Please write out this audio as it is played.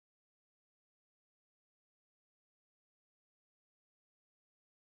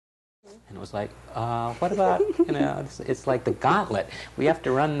And it was like, what about, it's like the gauntlet. We have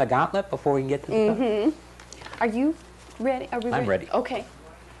to run the gauntlet before we can get to the top. Are you ready? Are we ready? I'm ready. Okay.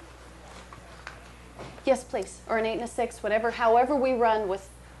 Yes, please. Or an 8 and a 6, whatever, however we run with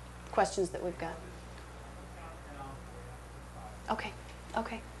questions that we've got. Okay.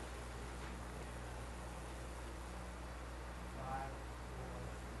 Okay.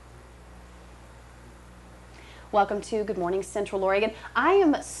 Welcome to Good Morning Central Oregon. I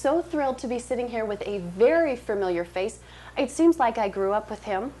am so thrilled to be sitting here with a very familiar face. It seems like I grew up with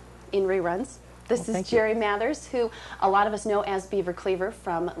him in reruns. This is Jerry Mathers, who a lot of us know as Beaver Cleaver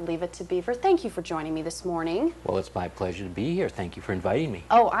from Leave It to Beaver. Thank you for joining me this morning. Well, it's my pleasure to be here. Thank you for inviting me.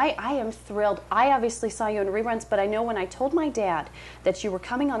 Oh, I am thrilled. I obviously saw you in reruns, but I know when I told my dad that you were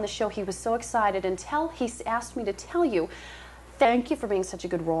coming on the show, he was so excited until he asked me to tell you, thank you for being such a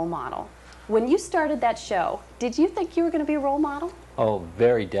good role model. When you started that show, did you think you were going to be a role model? Oh,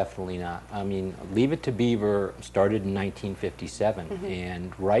 very definitely not. I mean, Leave It to Beaver started in 1957,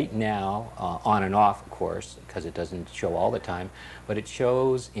 and right now, on and off, of course, because it doesn't show all the time, but it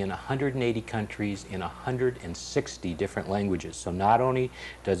shows in 180 countries in 160 different languages. So not only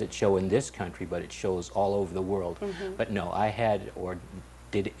does it show in this country, but it shows all over the world. But no, I had, or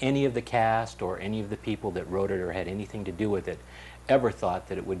did any of the cast or any of the people that wrote it or had anything to do with it ever thought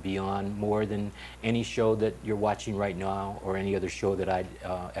that it would be on more than any show that you're watching right now or any other show that I'd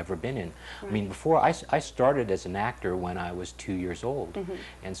ever been in. Right. I mean, before I started as an actor when I was 2 years old,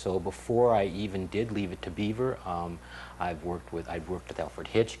 and so before I even did Leave It to Beaver, I'd worked with Alfred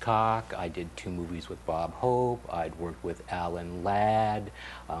Hitchcock. I did 2 movies with Bob Hope. I'd worked with Alan Ladd,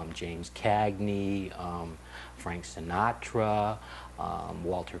 James Cagney, Frank Sinatra,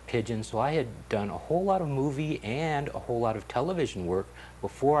 Walter Pidgeon. So I had done a whole lot of movie and a whole lot of television work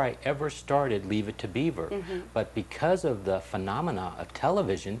before I ever started Leave It to Beaver. But because of the phenomena of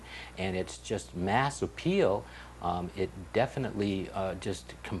television and its just mass appeal, it definitely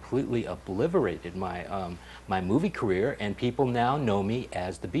just completely obliterated my my movie career, and people now know me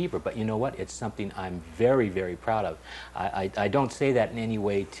as the Beaver. But you know what? It's something I'm very, very proud of. I don't say that in any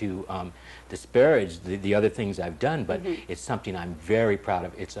way to disparage the other things I've done, but it's something I'm very proud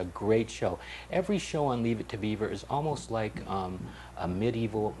of. It's a great show. Every show on Leave It to Beaver is almost like a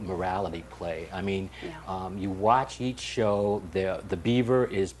medieval morality play. I mean, you watch each show, the Beaver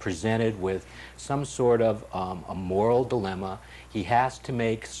is presented with some sort of a moral dilemma. He has to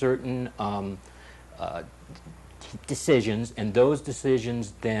make certain decisions, and those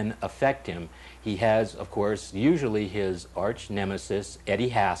decisions then affect him. He has, of course, usually his arch nemesis, Eddie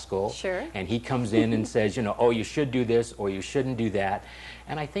Haskell. Sure. And he comes in and says, you know, oh, you should do this or you shouldn't do that.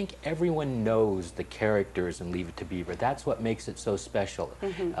 And I think everyone knows the characters in Leave It to Beaver. That's what makes it so special.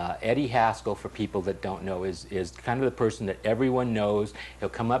 Eddie Haskell, for people that don't know, is kind of the person that everyone knows. He'll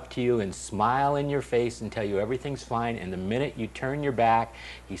come up to you and smile in your face and tell you everything's fine, and the minute you turn your back,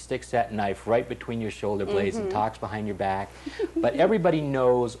 he sticks that knife right between your shoulder blades and talks behind your back. But everybody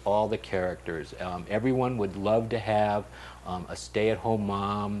knows all the characters. Everyone would love to have a stay-at-home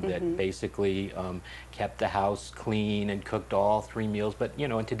mom that basically kept the house clean and cooked all 3 meals. But, you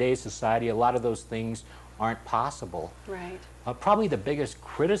know, in today's society, a lot of those things aren't possible. Right. Probably the biggest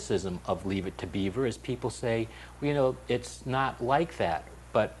criticism of Leave It to Beaver is people say, well, you know, it's not like that.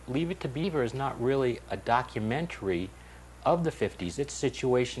 But Leave It to Beaver is not really a documentary of the 50s. It's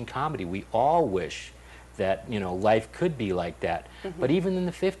situation comedy. We all wish that, you know, life could be like that. But even in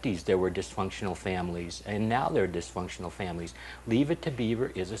the 50s, there were dysfunctional families, and now there are dysfunctional families. Leave It to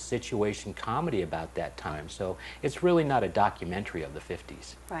Beaver is a situation comedy about that time. So it's really not a documentary of the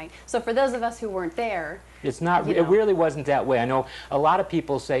 50s. Right. So for those of us who weren't there, it's not, it really wasn't that way. I know a lot of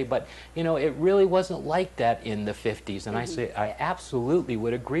people say, but, you know, it really wasn't like that in the 50s. And I say, I absolutely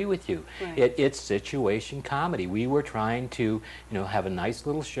would agree with you. Right. It's situation comedy. We were trying to, you know, have a nice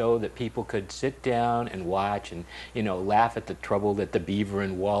little show that people could sit down and watch and, you know, laugh at the trouble that the Beaver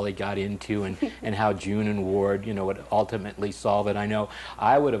and Wally got into and how June and Ward, you know, would ultimately solve it. I know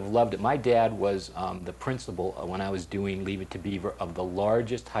I would have loved it. My dad was the principal when I was doing Leave It to Beaver of the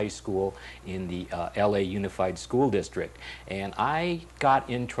largest high school in the LA Unified School District. And I got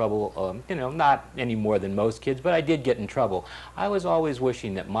in trouble, you know, not any more than most kids, but I did get in trouble. I was always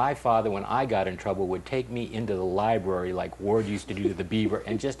wishing that my father, when I got in trouble, would take me into the library like Ward used to do to the Beaver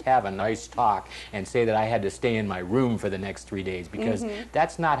and just have a nice talk and say that I had to stay in my room for the next 3 days, because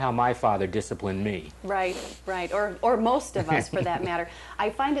that's not how my father disciplined me. Right, right, or most of us for that matter. I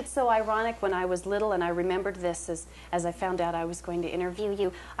find it so ironic. When I was little, and I remembered this as I found out I was going to interview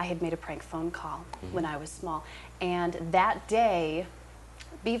you, I had made a prank phone call when I was small, and that day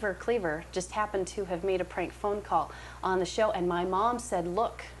Beaver Cleaver just happened to have made a prank phone call on the show, and my mom said,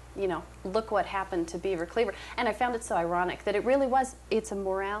 look, you know, look what happened to Beaver Cleaver. And I found it so ironic that it really was, it's a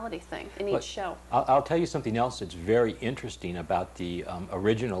morality thing in each show. I'll tell you something else that's very interesting about the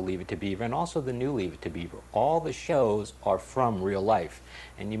original Leave It to Beaver and also the new Leave It to Beaver. All the shows are from real life.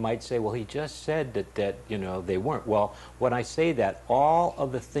 And you might say, well, he just said that you know, they weren't. Well, when I say that, all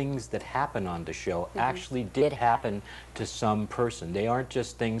of the things that happen on the show actually did happen to some person. They aren't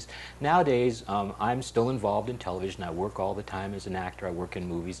just things. Nowadays, I'm still involved in television. I work all the time as an actor. I work in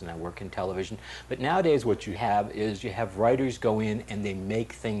movies and I work in television. But nowadays what you have is you have writers go in and they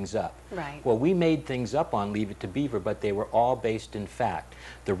make things up. Right. Well, we made things up on Leave It to Beaver, but they were all based in fact.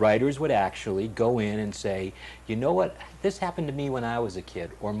 The writers would actually go in and say, you know what, this happened to me when I was a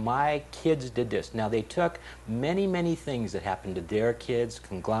kid, or my kids did this. Now, they took many, many things that happened to their kids,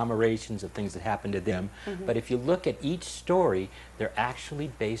 conglomerations of things that happened to them, but if you look at each story, they're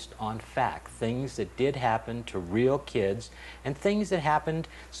actually based on fact, things that did happen to real kids, and things that happened.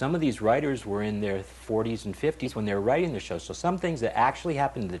 Some of these writers were in their 40s and 50s when they were writing the show, so some things that actually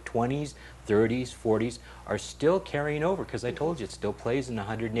happened in the 20s, 30s, 40s are still carrying over, because I told you it still plays in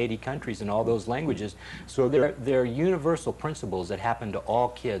 180 countries in all those languages. So they're universal principles that happen to all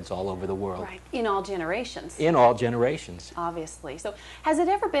kids all over the world. Right, in all generations. In all generations. Obviously. So has there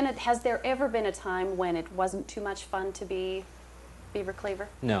ever been a time when it wasn't too much fun to be Beaver Cleaver?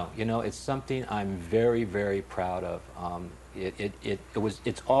 No, you know, it's something I'm very, very proud of.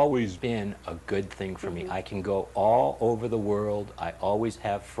 It's always been a good thing for me. I can go all over the world. I always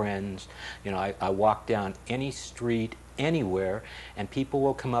have friends. You know, I walk down any street, anywhere, and people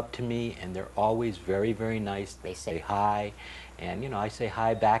will come up to me, and they're always very, very nice. They say hi, and, you know, I say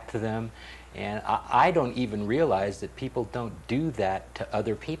hi back to them. And I don't even realize that people don't do that to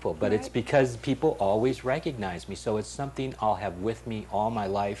other people, but it's because people always recognize me. So it's something I'll have with me all my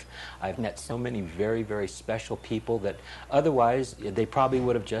life. I've met so many very, very special people that otherwise they probably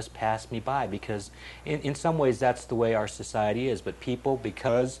would have just passed me by, because in some ways that's the way our society is. But people,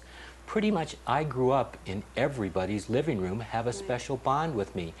 because pretty much I grew up in everybody's living room, have a special bond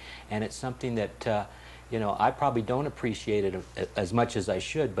with me. And it's something that you know, I probably don't appreciate it as much as I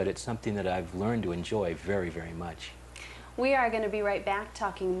should, but it's something that I've learned to enjoy very, very much. We are going to be right back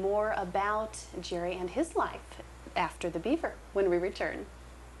talking more about Jerry and his life after the Beaver when we return.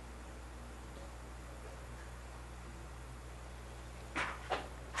 That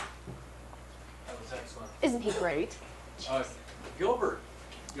was excellent. Isn't he great? Gilbert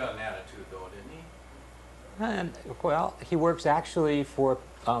got an attitude though, didn't he? Well, he works actually for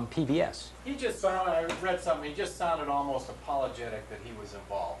PBS. He just sounded, I read something, he just sounded almost apologetic that he was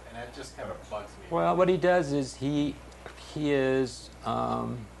involved, and that just kind of bugs me. Well, what he does is his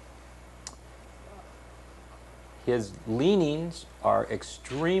leanings are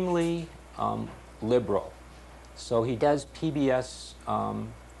extremely liberal. So he does PBS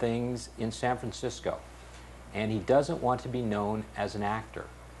things in San Francisco, and he doesn't want to be known as an actor.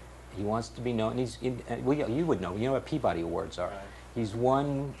 He wants to be known, you would know, you know what Peabody Awards are. Right. He's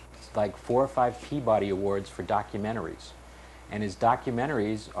won like 4 or 5 Peabody Awards for documentaries. And his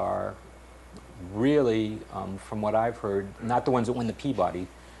documentaries are really, from what I've heard, not the ones that win the Peabody.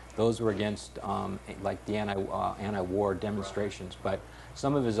 Those were against like the anti-war demonstrations. But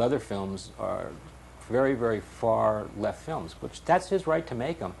some of his other films are very, very far left films, which that's his right to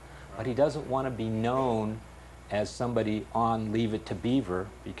make them. But he doesn't want to be known as somebody on Leave It to Beaver,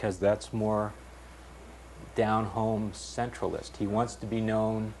 because that's more down-home centralist. He wants to be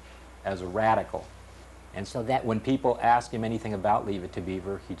known as a radical. And so that when people ask him anything about Leave It to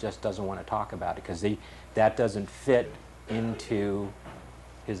Beaver, he just doesn't want to talk about it, because that doesn't fit into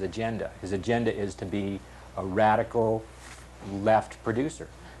his agenda. His agenda is to be a radical left producer.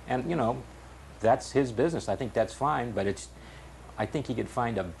 And, you know, that's his business. I think that's fine, but I think he could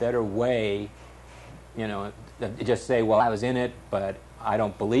find a better way, you know, just say, well, I was in it, but I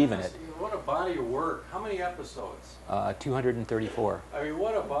don't believe in it. What a body of work. How many episodes? 234. I mean,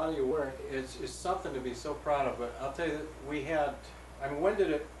 what a body of work. It's something to be so proud of. But I'll tell you that we had, I mean, when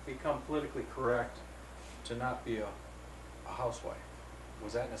did it become politically correct to not be a housewife?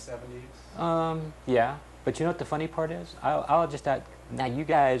 Was that in the 70s? Yeah, but you know what the funny part is? I'll just add, now you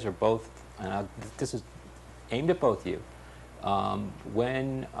guys are both, this is aimed at both of you.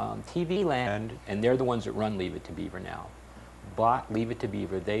 When TV Land, and they're the ones that run Leave It to Beaver now, bought Leave It to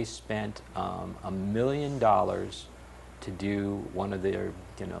Beaver, they spent $1 million to do one of their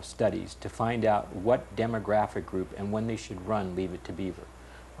studies to find out what demographic group and when they should run Leave It to Beaver.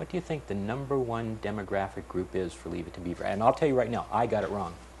 What do you think the #1 demographic group is for Leave It to Beaver? And I'll tell you right now, I got it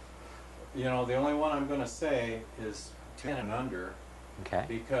wrong. You know, the only one I'm going to say is 10 and under. Okay.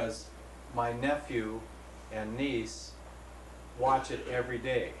 Because my nephew and niece watch it every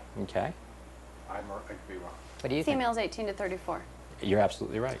day. Okay. I could be wrong. What do you think? Females 18 to 34. You're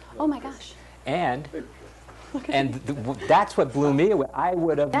absolutely right. Oh my gosh. And that's what blew me away. I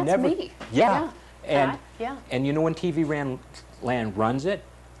would have That's never. me. Yeah. Yeah. And and you know when Land runs it,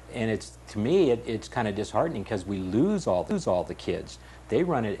 and it's to me it's kind of disheartening because we lose all the kids. They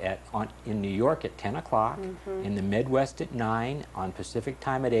run it in New York at 10 o'clock, in the Midwest at 9, on Pacific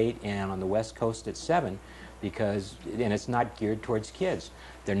time at 8, and on the West Coast at 7, and it's not geared towards kids.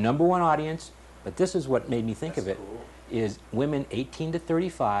 Their number one audience, but this is what made me think of it, is women 18 to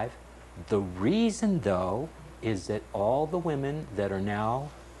 35. The reason, though, is that all the women that are now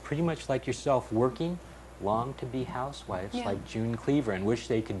pretty much like yourself working long to be housewives, like June Cleaver, and wish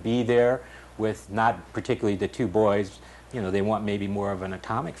they could be there with not particularly the two boys. You know, they want maybe more of an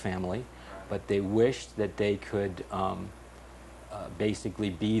atomic family, but they wish that they could basically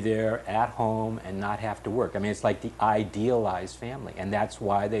be there at home and not have to work. I mean, it's like the idealized family, and that's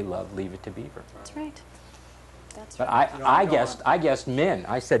why they love Leave It to Beaver. That's right. That's But right. I guessed men.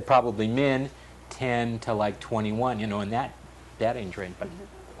 I said probably men 10 to like 21, you know, in that age range. But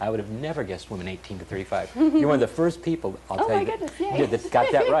I would have never guessed women 18 to 35. You're one of the first people, I'll tell you, that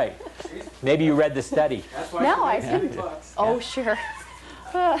got that right. Maybe you read the study. That's why No, I she didn't. makes $50. Oh, sure.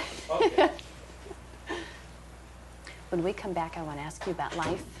 Okay. When we come back, I want to ask you about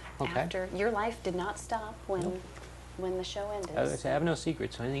life after. Your life did not stop when the show ended. I have no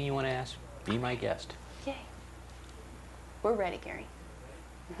secrets. So anything you want to ask, be my guest. Yay. We're ready, Gary.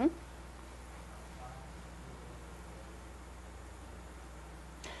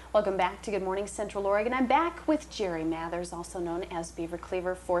 Welcome back to Good Morning Central Oregon. I'm back with Jerry Mathers, also known as Beaver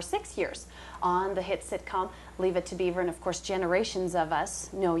Cleaver, for 6 years on the hit sitcom Leave It to Beaver, and of course generations of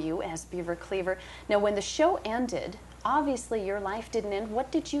us know you as Beaver Cleaver. Now when the show ended, obviously your life didn't end. What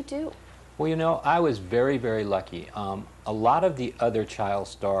did you do? Well, you know, I was very, very lucky. A lot of the other child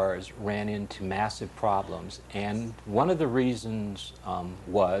stars ran into massive problems, and one of the reasons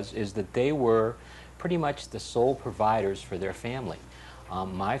is that they were pretty much the sole providers for their family.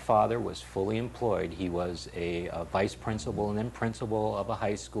 My father was fully employed. He was a vice principal and then principal of a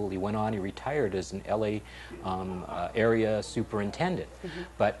high school. He went on, he retired as an LA area superintendent.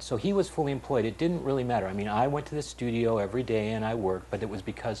 But so he was fully employed. It didn't really matter. I mean, I went to the studio every day and I worked, but it was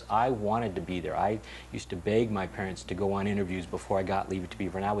because I wanted to be there. I used to beg my parents to go on interviews before I got Leave It to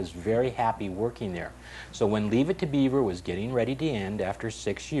Beaver, and I was very happy working there. So when Leave It to Beaver was getting ready to end after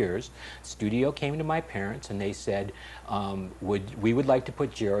 6 years, studio came to my parents and they said, we would like to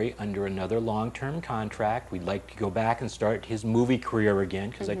put Jerry under another long-term contract. We'd like to go back and start his movie career again,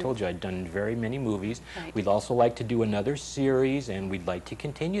 because I told you I'd done very many movies. Right. We'd also like to do another series, and we'd like to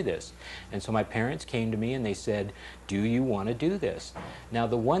continue this. And so my parents came to me and they said, do you want to do this? Now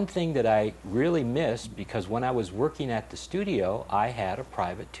the one thing that I really missed, because when I was working at the studio, I had a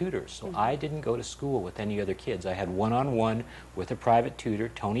private tutor. So I didn't go to school with any other kids. I had one-on-one with a private tutor.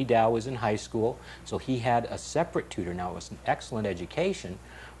 Tony Dow was in high school, so he had a separate tutor. Now it was an excellent education,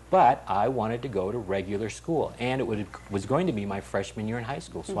 but I wanted to go to regular school, and it was going to be my freshman year in high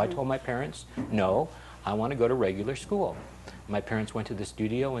school. So I told my parents, no, I want to go to regular school. My parents went to the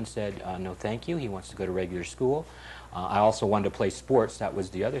studio and said, no thank you, he wants to go to regular school. I also wanted to play sports, that was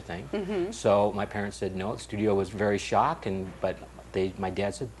the other thing. So my parents said no. The studio was very shocked, but my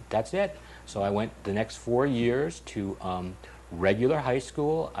dad said, that's it. So I went the next 4 years to regular high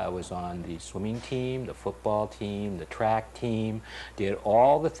school. I was on the swimming team, the football team, the track team, did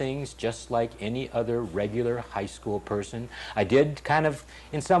all the things just like any other regular high school person. I did kind of,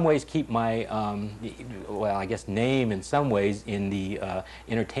 in some ways, keep my, well, I guess name in some ways in the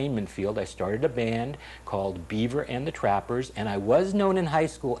entertainment field. I started a band called Beaver and the Trappers, and I was known in high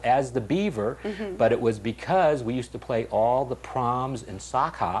school as the Beaver, but it was because we used to play all the proms and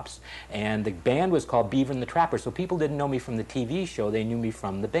sock hops, and the band was called Beaver and the Trappers, so people didn't know me from the TV show, they knew me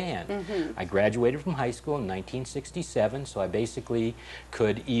from the band. I graduated from high school in 1967, so I basically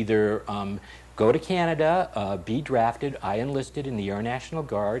could either go to Canada, be drafted. I enlisted in the Air National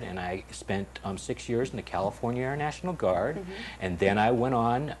Guard, and I spent 6 years in the California Air National Guard, and then I went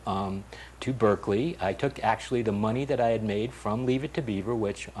on to Berkeley. I took actually the money that I had made from Leave It to Beaver,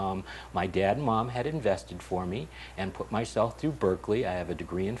 which my dad and mom had invested for me, and put myself through Berkeley. I have a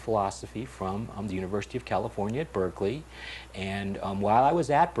degree in philosophy from the University of California at Berkeley, and while I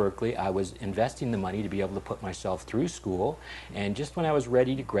was at Berkeley, I was investing the money to be able to put myself through school, and just when I was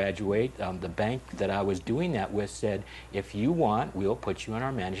ready to graduate, the bank that I was doing that with said, if you want, we'll put you in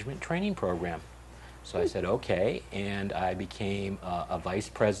our management training program. So I said, okay, and I became a vice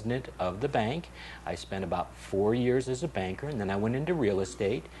president of the bank. I spent about 4 years as a banker, and then I went into real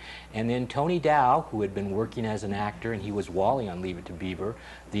estate. And then Tony Dow, who had been working as an actor, and he was Wally on Leave It to Beaver,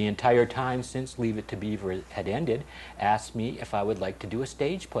 the entire time since Leave It to Beaver had ended, asked me if I would like to do a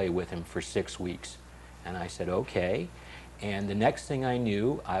stage play with him for 6 weeks. And I said, okay. And the next thing I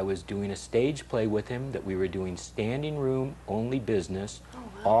knew, I was doing a stage play with him that we were doing standing room only business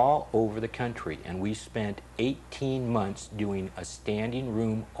all over the country. And we spent 18 months doing a standing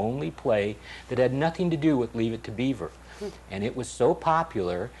room only play that had nothing to do with Leave It to Beaver. And it was so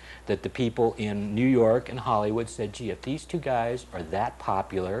popular that the people in New York and Hollywood said, gee, if these two guys are that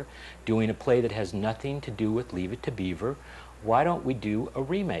popular doing a play that has nothing to do with Leave It to Beaver, why don't we do a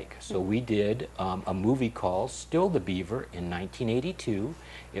remake? So we did a movie called Still the Beaver in 1982.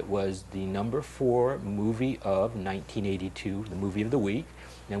 It was the #4 movie of 1982, the movie of the week.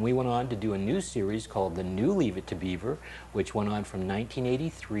 Then we went on to do a new series called The New Leave It to Beaver, which went on from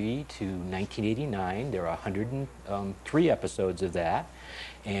 1983 to 1989. There are 103 episodes of that.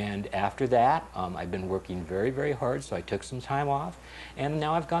 And after that, I've been working very, very hard, so I took some time off. And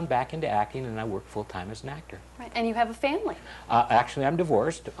now I've gone back into acting, and I work full-time as an actor. Right, and you have a family. Actually, I'm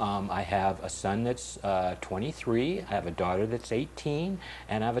divorced. I have a son that's 23, I have a daughter that's 18,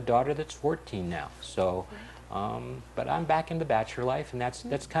 and I have a daughter that's 14 now. So, but I'm back in the bachelor life, and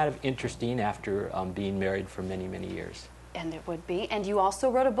that's kind of interesting after being married for many, many years. And it would be. And you also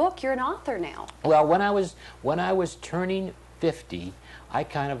wrote a book. You're an author now. Well, when I was turning 50, I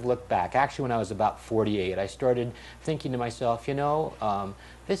kind of looked back. Actually, when I was about 48, I started thinking to myself, you know,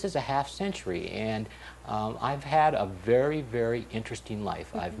 this is a half century, and I've had a very, very interesting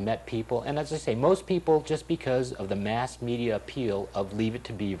life. I've met people, and as I say, most people, just because of the mass media appeal of Leave It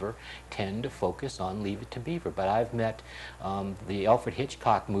to Beaver, tend to focus on Leave It to Beaver. But I've met the Alfred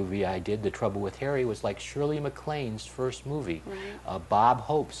Hitchcock movie I did, The Trouble with Harry, was like Shirley MacLaine's first movie. Right. Bob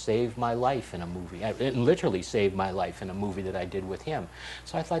Hope saved my life in a movie. It literally saved my life in a movie that I did with him.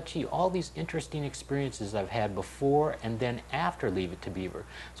 So I thought, gee, all these interesting experiences I've had before and then after Leave It to Beaver.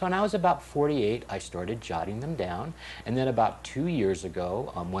 So when I was about 48, I started jotting them down. And then about 2 years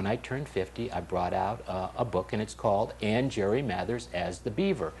ago, when I turned 50, I brought out a book, and it's called And Jerry Mathers as the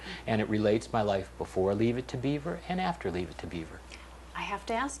Beaver. And it relates my life before Leave It to Beaver and after Leave It to Beaver. I have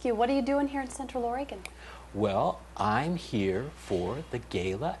to ask you, what are you doing here in Central Oregon? Well, I'm here for the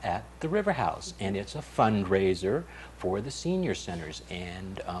gala at the River House, and it's a fundraiser for the senior centers.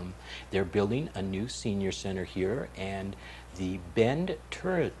 And they're building a new senior center here, and the Bend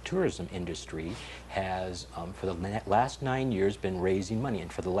tourism industry has, for the last 9 years, been raising money.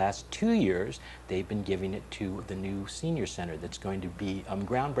 And for the last 2 years, they've been giving it to the new senior center that's going to be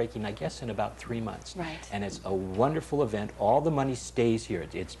groundbreaking, I guess, in about 3 months. Right. And it's a wonderful event. All the money stays here.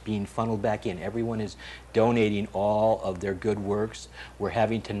 It's being funneled back in. Everyone is donating all of their good works. We're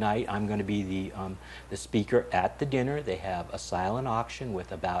having tonight, I'm going to be the speaker at the dinner. They have a silent auction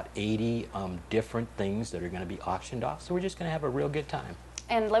with about 80 different things that are going to be auctioned off. So we're just going to have a real good time.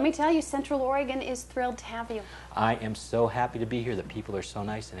 And let me tell you, Central Oregon is thrilled to have you. I am so happy to be here. The people are so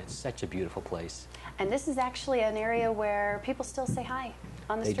nice, and it's such a beautiful place. And this is actually an area where people still say hi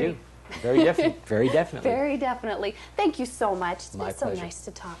on the street. They do. Very definitely. Very definitely. Very definitely. Thank you so much. It's My been so pleasure. nice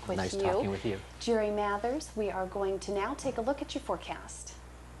to talk with Nice you. talking with you. Jerry Mathers, we are going to now take a look at your forecast.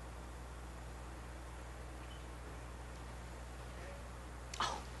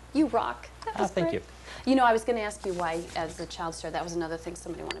 Oh, you rock. That was thank great. you. You know, I was going to ask you why, as a child star, that was another thing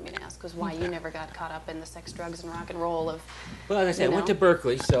somebody wanted me to ask, was why you never got caught up in the sex, drugs, and rock and roll of, Well, as I said, I went know. to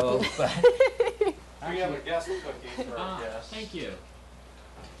Berkeley, so... We have a guest cookie for our guests. Thank you.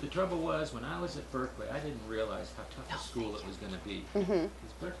 The trouble was, when I was at Berkeley, I didn't realize how tough a school it was going to be. Because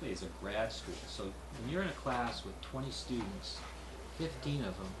Berkeley is a grad school, so when you're in a class with 20 students, 15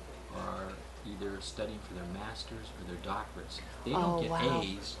 of them are either studying for their masters or their doctorates. If they don't get wow.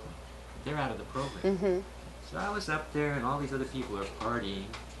 A's, they're out of the program. So I was up there, and all these other people are partying,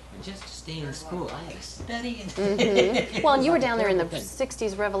 and just to stay in school, I had to study. And well, and you were down there in the Terrible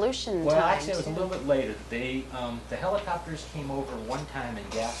 60s revolution Well, time, actually, it was a too. little bit later. They, the helicopters came over one time and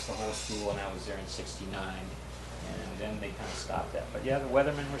gassed the whole school, and I was there in '69, and then they kind of stopped that. But yeah, the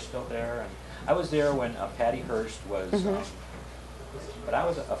weathermen were still there, and I was there when Patty Hearst was. But I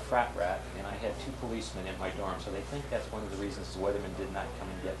was a frat rat, and I had 2 policemen in my dorm, so they think that's one of the reasons the weathermen did not come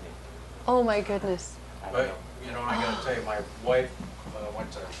and get me. Oh, my goodness. I don't But, know. you know, I gotta tell you, my wife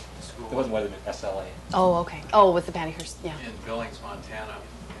went to school It wasn't weathermen, SLA. Oh, okay. Oh, with the Patty Hearst, yeah. in Billings, Montana,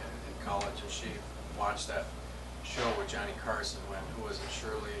 in college, and she watched that show with Johnny Carson when, who was it,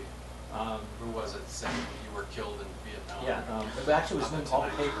 Shirley Who was it saying you were killed in Vietnam? Yeah, it actually was in all the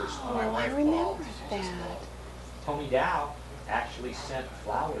papers. My I wife remember called. that. Tony Dow actually sent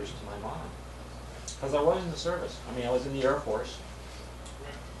flowers to my mom. Because I was in the service. I mean, I was in the Air Force.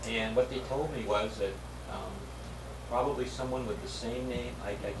 And what they told me was that probably someone with the same name,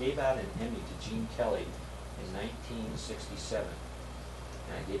 I gave out an Emmy to Gene Kelly in 1967.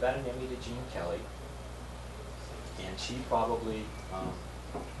 And I gave out an Emmy to Gene Kelly. And she probably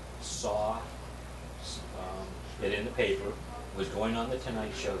saw it in the paper, was going on the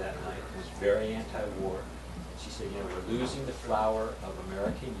Tonight Show that night, was very anti-war. She said, you know, we're losing the flower of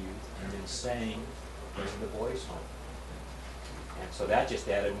American youth, and then sang, bring the boys home. And so that just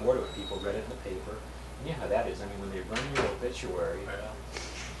added more to it. People read it in the paper. And you know how that is. I mean, when they run your obituary,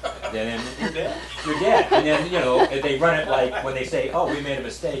 then You're dead. you're dead. And then, you know, they run it like when they say, oh, we made a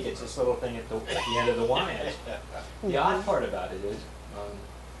mistake, it's this little thing at the end of the one ad. The odd part about it is,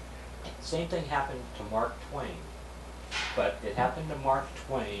 same thing happened to Mark Twain. But it happened to Mark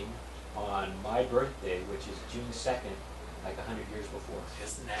Twain on my birthday, which is June 2nd, like 100 years before.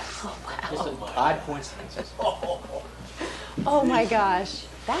 Isn't that Just an odd coincidence. Oh my gosh,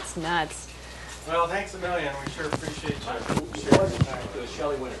 that's nuts. Well, thanks a million. We sure appreciate you It sharing was your time with us.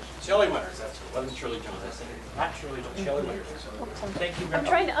 Shelley Winters. Shelley Winters, that's who it Wasn't Shirley Jones. Not Shirley Jones, Shelley Winters. Thank you very I'm much.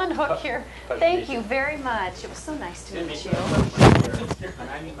 trying to unhook here. Pleasure to Thank meet you you. very much. It was so nice to meet you. And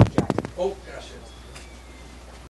I need my jacket. Oh, gosh, yes.